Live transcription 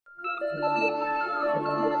Who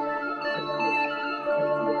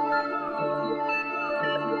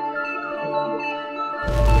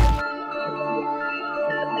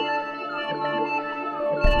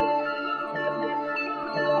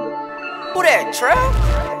that, Str8?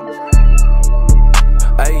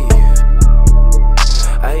 Ayy,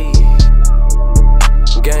 ayy,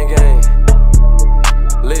 gang gang,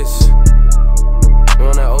 listen, we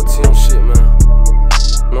on that OTM shit, man.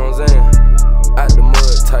 Know what I'm saying? Out the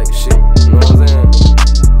mud type shit. Know what I'm saying?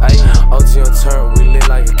 Ayy, OTM turn, we lit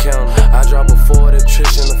like a counter. I drop a 4 that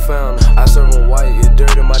Trish in the fountain. I serve them white, it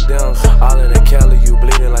dirty my downs. All in the Cali, you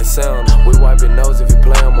bleeding like sound. We wipe your nose if you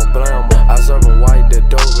play 'em or blame 'em. I serve them white, that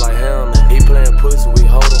dope like Hound. He playing pussy, we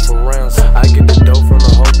hold him for rounds. I get the dope from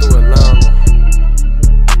the hoe through Atlanta.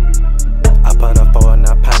 I put a 4 in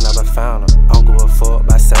that pint, never found her. I don't give a fuck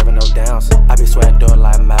by 7 no downs. I be sweating up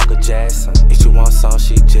like Michael Jackson. If she want some,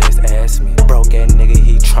 she just ask me. Broke ass nigga,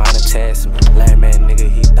 he tryna test me. Lame man nigga,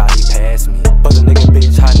 he thought he passed me. But the nigga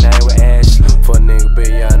bitch, her name was Ashley. For a nigga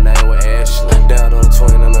bitch, y'all name was Ashley. Down on the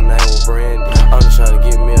twin and her name was Brandy. I'm just tryna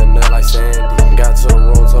get me a nut like Sandy. Got to the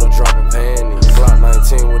room, told her drop a panty. Glock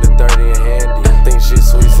 19 with a 30 in handy. Think shit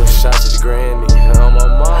sweet, so shots at the granny. On my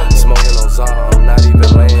mom, smoking on Zah, I'm not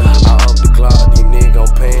even laying. I up the Glock, these niggas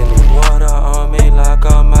gon' panty. Water on me like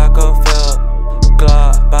a Michael Phelps.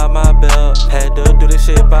 Glock by my belt. Had to do this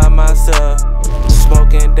shit by myself.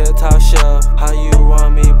 Smoking the top shelf. How you